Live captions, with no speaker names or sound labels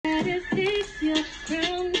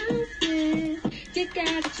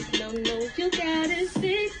don't know you got it.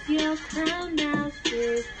 Fix your crown now,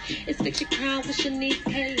 sis. It's Fix Your Crown with Shanice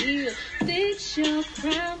K. Hill. Fix your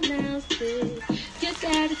crown now, sis. You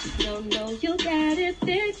got it, just don't know you got it.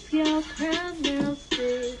 Fix your crown now,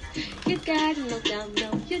 sis. You got it, no doubt,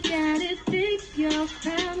 no, you got it. Fix your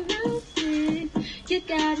crown now, sis. You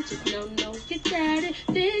got it, just don't know you got it.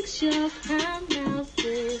 Fix your crown now,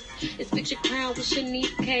 sis. It's Fix Your Crown with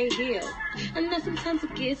Shanice K. Hill. I know sometimes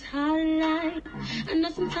it gets hard in life. I know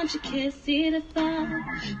sometimes you can't see the fire,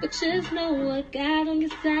 but just know what God on your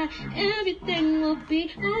side. Everything will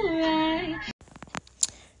be alright.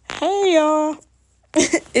 Hey y'all.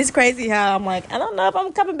 It's crazy how I'm like, I don't know if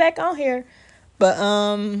I'm coming back on here. But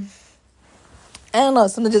I don't know,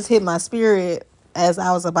 something just hit my spirit as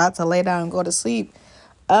I was about to lay down and go to sleep.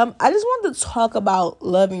 I just wanted to talk about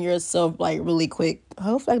loving yourself like really quick.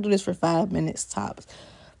 Hopefully I can do this for 5 minutes tops.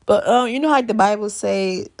 But you know how like the Bible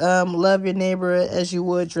say, love your neighbor as you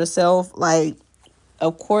would yourself. Like,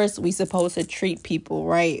 of course we supposed to treat people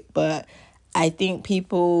right, but I think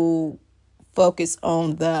people focus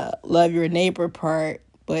on the love your neighbor part,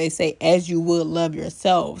 but it say as you would love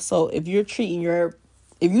yourself. So if you treating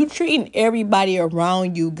everybody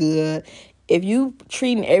around you good, if you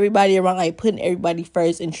treating everybody around, like putting everybody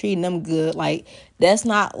first and treating them good, like that's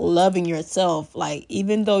not loving yourself. Like,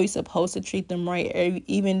 even though you're supposed to treat them right,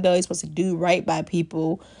 even though you're supposed to do right by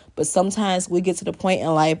people, but sometimes we get to the point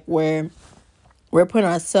in life where we're putting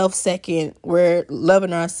ourselves second, we're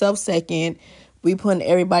loving ourselves second, we putting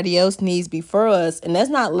everybody else's needs before us, and that's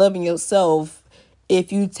not loving yourself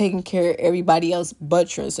if you taking care of everybody else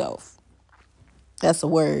but yourself. That's a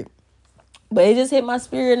word. But it just hit my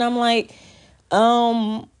spirit, and I'm like,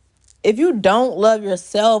 if you don't love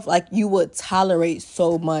yourself, like, you would tolerate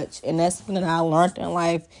so much. And that's something that I learned in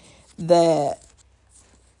life, that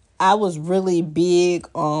I was really big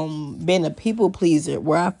being a people pleaser,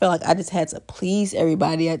 where I felt like I just had to please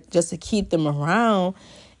everybody just to keep them around.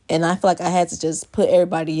 And I feel like I had to just put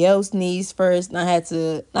everybody else's needs first, and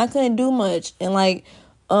I couldn't do much. And like,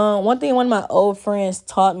 one thing one of my old friends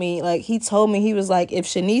taught me, like, he told me, he was like, if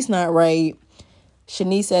Shanice not right,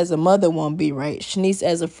 Shanice as a mother won't be right. Shanice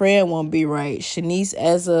as a friend won't be right. Shanice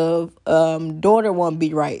as a daughter won't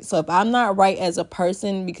be right. So if I'm not right as a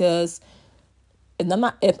person, because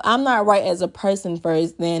if I'm not right as a person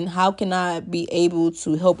first, then how can I be able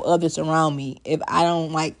to help others around me? If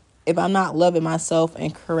I'm not loving myself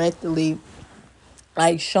and correctly,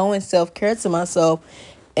 like, showing self-care to myself.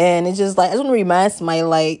 And it's just like, I just want to remind somebody,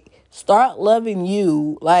 like, start loving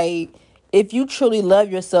you. Like, if you truly love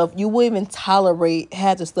yourself, you wouldn't even tolerate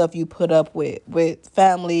half the stuff you put up with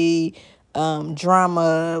family,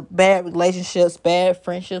 drama, bad relationships, bad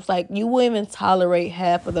friendships. Like, you wouldn't even tolerate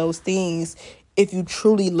half of those things if you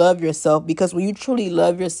truly love yourself. Because when you truly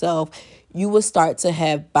love yourself, you will start to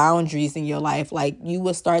have boundaries in your life. Like, you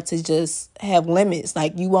will start to just have limits.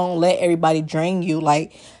 Like, you won't let everybody drain you.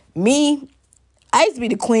 Like me, I used to be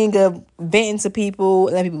the queen of venting to people,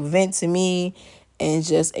 let people vent to me and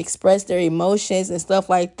just express their emotions and stuff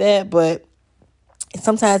like that. But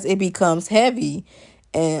sometimes it becomes heavy.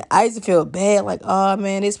 And I used to feel bad, like, oh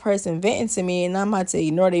man, this person venting to me, and I'm about to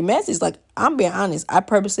ignore their message. Like, I'm being honest, I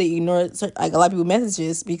purposely ignore like a lot of people's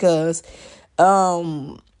messages, because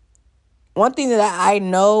one thing that I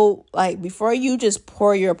know, like, before you just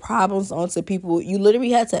pour your problems onto people, you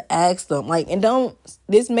literally have to ask them. Like, and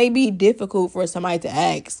this may be difficult for somebody to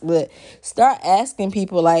ask, but start asking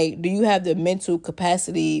people, like, do you have the mental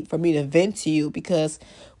capacity for me to vent to you? Because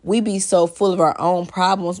we be so full of our own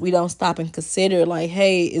problems, we don't stop and consider, like,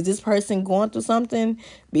 hey, is this person going through something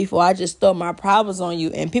before I just throw my problems on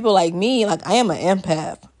you? And people like me, like, I am an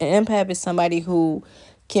empath. An empath is somebody who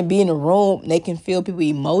can be in a room, they can feel people's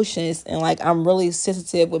emotions, and like, I'm really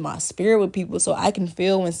sensitive with my spirit with people, so I can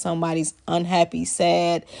feel when somebody's unhappy,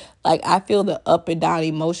 sad. Like, I feel the up and down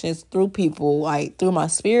emotions through people, like, through my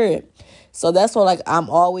spirit. So that's why, like, I'm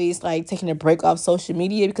always like taking a break off social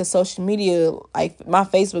media, because social media, like my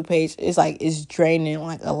Facebook page, is like, it's draining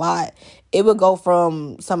like a lot. It would go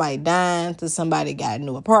from somebody dying to somebody got a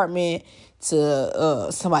new apartment to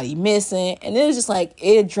somebody missing, and it was just like,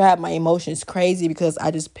 it drive my emotions crazy, because I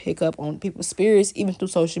just pick up on people's spirits even through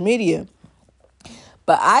social media.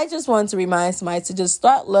 But I just wanted to remind somebody to just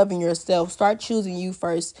start loving yourself, start choosing you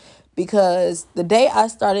first, because the day I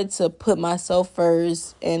started to put myself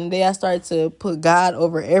first, and the day I started to put God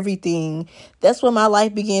over everything, that's when my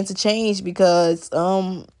life began to change. Because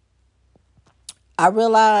I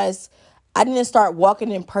realized I didn't start walking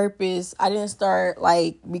in purpose. I didn't start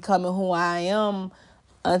like becoming who I am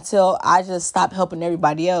until I just stopped helping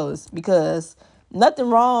everybody else. Because nothing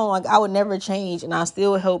wrong. Like, I would never change, and I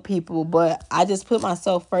still help people, but I just put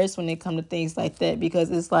myself first when it comes to things like that,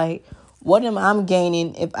 because it's like, what am I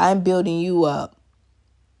gaining if I'm building you up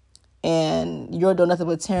and you're doing nothing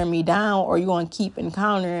but tearing me down, or you're going to keep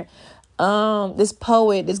encountering this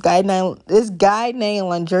guy named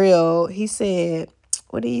Landrell. He said,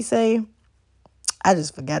 what did he say? I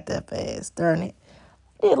just forgot that fast. Darn it.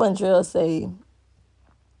 What did Landrell say?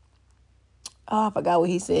 Oh, I forgot what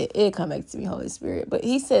he said. It'll come back to me, Holy Spirit. But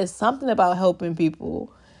he said something about helping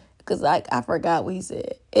people. Because I forgot what he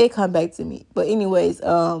said. It'll come back to me. But anyways,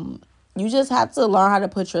 you just have to learn how to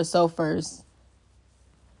put yourself first.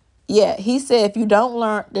 Yeah, he said if you don't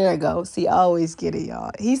learn, there you go. See, I always get it,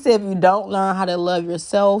 y'all. He said if you don't learn how to love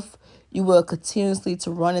yourself, you will continuously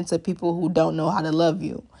to run into people who don't know how to love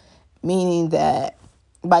you. Meaning that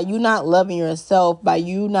by you not loving yourself, by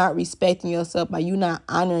you not respecting yourself, by you not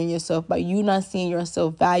honoring yourself, by you not seeing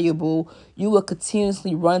yourself valuable, you will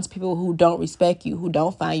continuously run into people who don't respect you, who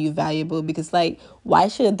don't find you valuable. Because, like, why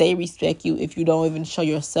should they respect you if you don't even show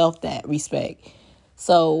yourself that respect?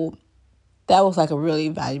 So that was like a really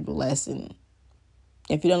valuable lesson.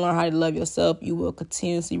 If you don't learn how to love yourself, you will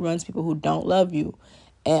continuously run to people who don't love you.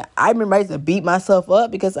 And I remember I used to beat myself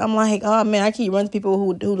up because I'm like, oh man, I keep running to people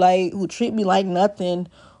who treat me like nothing,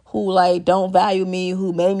 who like don't value me,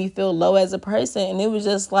 who made me feel low as a person. And it was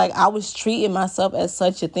just like I was treating myself as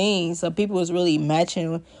such a thing. So people was really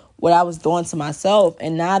matching what I was doing to myself.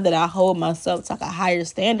 And now that I hold myself to like a higher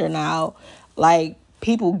standard now, like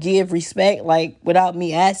people give respect, like without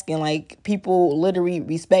me asking. Like people literally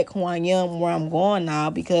respect who I am, where I'm going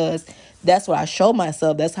now, because that's what I show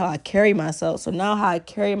myself. That's how I carry myself. So now how I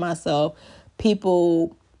carry myself,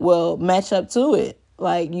 people will match up to it.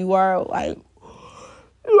 Like you are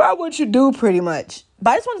what you do pretty much.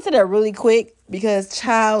 But I just want to say that really quick because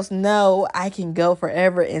childs know I can go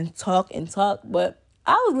forever and talk. But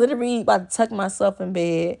I was literally about to tuck myself in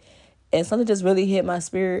bed and something just really hit my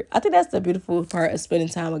spirit. I think that's the beautiful part of spending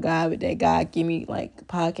time with God, that God give me like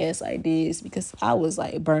podcast ideas, because I was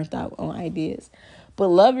like burnt out on ideas. But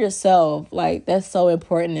love yourself. Like that's so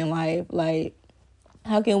important in life. Like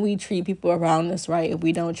how can we treat people around us right if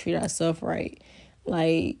we don't treat ourselves right?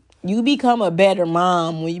 Like you become a better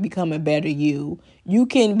mom when you become a better you. You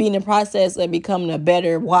can be in the process of becoming a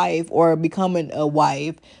better wife or becoming a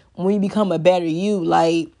wife when you become a better you.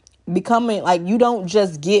 Like becoming, like, you don't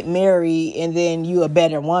just get married and then you a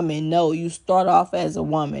better woman. No, you start off as a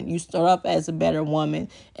woman. You start off as a better woman,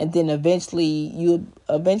 and then you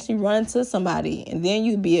eventually run into somebody, and then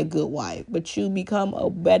you be a good wife. But you become a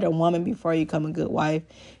better woman before you become a good wife.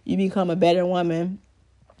 You become a better woman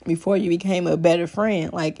before you became a better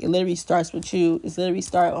friend. Like it literally starts with you. It's literally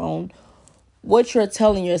start on what you're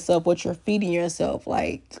telling yourself, what you're feeding yourself.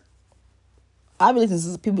 Like I be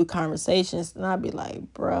listening to people conversations and I'd be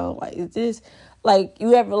like, bro, like, is this, like,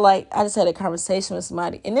 you ever, like, I just had a conversation with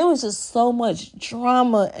somebody and it was just so much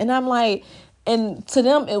drama. And I'm like, and to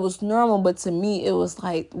them it was normal, but to me it was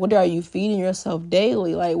like, what are you feeding yourself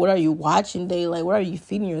daily? Like, what are you watching daily? Like, what are you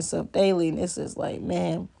feeding yourself daily? And it's just like,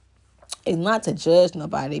 man, it's not to judge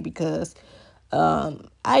nobody, because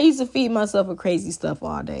I used to feed myself with crazy stuff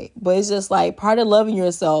all day. But it's just like part of loving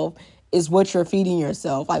yourself is what you're feeding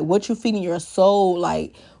yourself. Like what you're feeding your soul.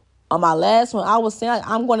 Like on my last one, I was saying like,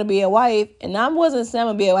 I'm going to be a wife. And I wasn't saying I'm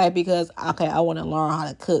going to be a wife because, okay, I want to learn how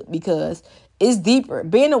to cook, because it's deeper.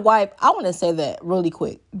 Being a wife, I want to say that really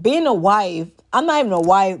quick. Being a wife, I'm not even a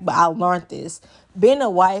wife, but I learned this. Being a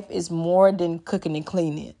wife is more than cooking and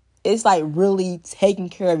cleaning. It's like really taking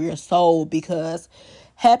care of your soul, because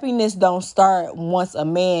happiness don't start once a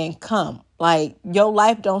man come. Like your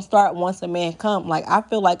life don't start once a man come. Like I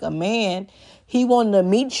feel like a man, he wanted to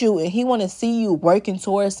meet you and he want to see you working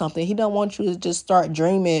towards something. He don't want you to just start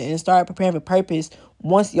dreaming and start preparing for purpose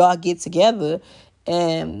once y'all get together.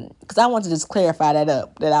 And because I want to just clarify that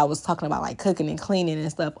up, that I was talking about like cooking and cleaning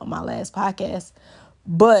and stuff on my last podcast.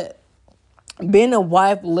 But being a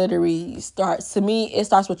wife literally starts, to me, it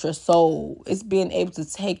starts with your soul. It's being able to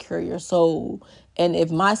take care of your soul. And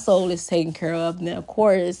if my soul is taken care of, then of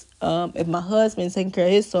course, if my husband is taking care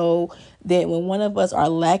of his soul, then when one of us are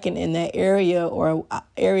lacking in that area or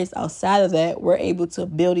areas outside of that, we're able to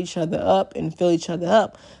build each other up and fill each other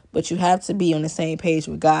up. But you have to be on the same page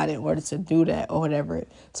with God in order to do that or whatever.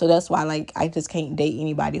 So that's why, like, I just can't date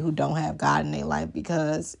anybody who don't have God in their life,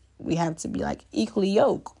 because we have to be like equally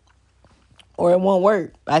yoked. Or it won't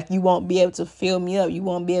work. Like you won't be able to fill me up. You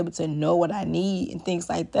won't be able to know what I need and things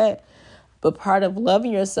like that. But part of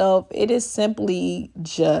loving yourself, it is simply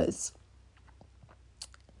just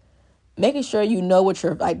making sure you know what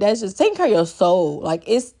you're like, that's just taking care of your soul. Like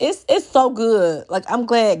it's so good. Like I'm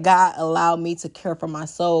glad God allowed me to care for my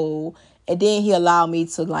soul, and then he allowed me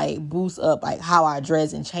to like boost up like how I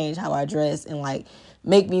dress and change how I dress, and like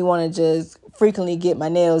make me want to just frequently get my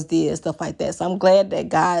nails did and stuff like that. So I'm glad that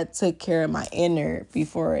God took care of my inner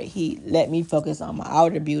before he let me focus on my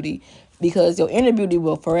outer beauty, because your inner beauty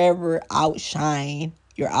will forever outshine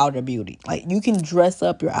your outer beauty. Like you can dress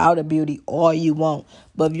up your outer beauty all you want,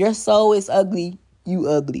 but if your soul is ugly, you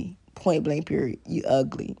ugly. Point blank period. You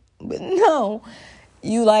ugly. But no,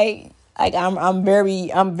 you like I'm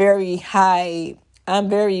very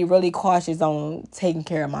really cautious on taking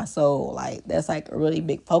care of my soul. Like that's like a really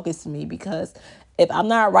big focus to me, because if I'm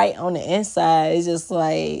not right on the inside, it's just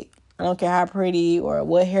like I don't care how pretty or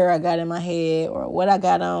what hair I got in my head or what I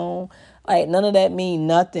got on. Like none of that mean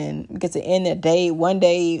nothing, because at the end of the day, one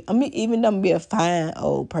day even though I'm gonna be a fine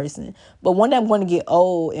old person, but one day I'm going to get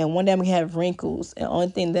old, and one day I'm gonna have wrinkles, and the only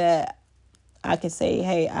thing that I can say,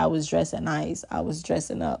 hey, I was dressing nice, I was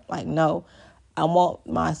dressing up. Like no, I want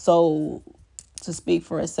my soul to speak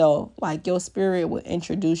for itself. Like your spirit will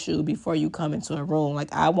introduce you before you come into a room.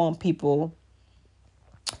 Like I want people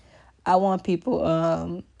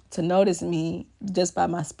to notice me just by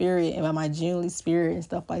my spirit and by my genuine spirit and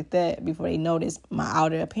stuff like that before they notice my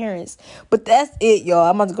outer appearance. But that's it, y'all.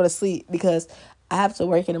 I'm about to go to sleep because I have to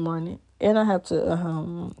work in the morning, and I have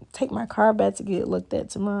to take my car back to get looked at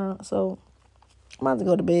tomorrow. So I'm about to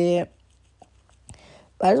go to bed.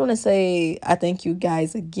 But I just want to say I thank you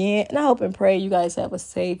guys again, and I hope and pray you guys have a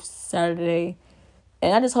safe Saturday.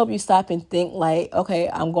 And I just hope you stop and think like, okay,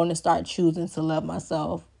 I'm going to start choosing to love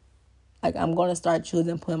myself. Like, I'm going to start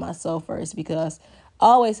choosing putting myself first, because I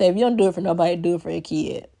always say, if you don't do it for nobody, do it for your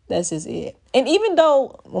kid. That's just it. And even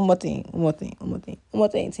though, one more thing,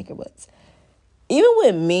 Tinker Butts. Even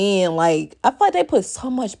with men, like, I feel like they put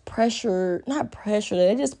so much pressure, not pressure,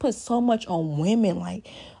 they just put so much on women. Like,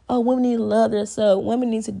 oh, women need to love themselves.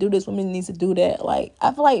 Women need to do this. Women need to do that. Like,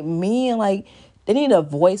 I feel like men, like, they need a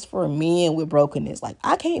voice for men with brokenness. Like,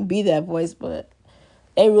 I can't be that voice, but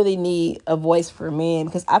they really need a voice for men,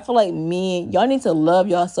 because I feel like men, y'all need to love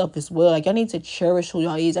yourself as well. Like, y'all need to cherish who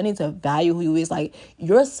y'all is. Y'all need to value who you is. Like,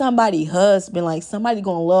 you're somebody's husband. Like, somebody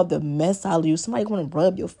gonna love the mess out of you. Somebody gonna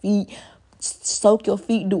rub your feet, soak your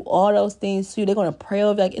feet, do all those things too. They're gonna pray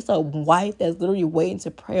over you. Like, it's a wife that's literally waiting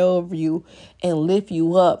to pray over you and lift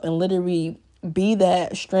you up and literally be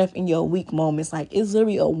that strength in your weak moments. Like, it's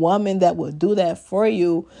literally a woman that will do that for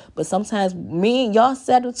you. But sometimes y'all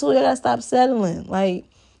settle too. Y'all gotta stop settling. Like,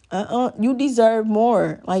 you deserve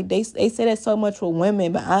more. Like, they say that so much for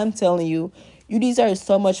women, but I'm telling you, you deserve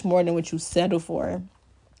so much more than what you settle for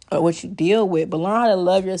or what you deal with. But learn how to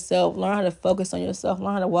love yourself, learn how to focus on yourself,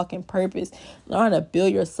 learn how to walk in purpose, learn how to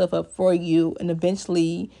build yourself up for you, and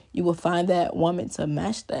eventually you will find that woman to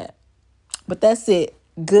match that. But that's it.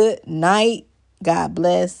 Good night. God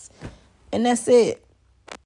bless. And that's it.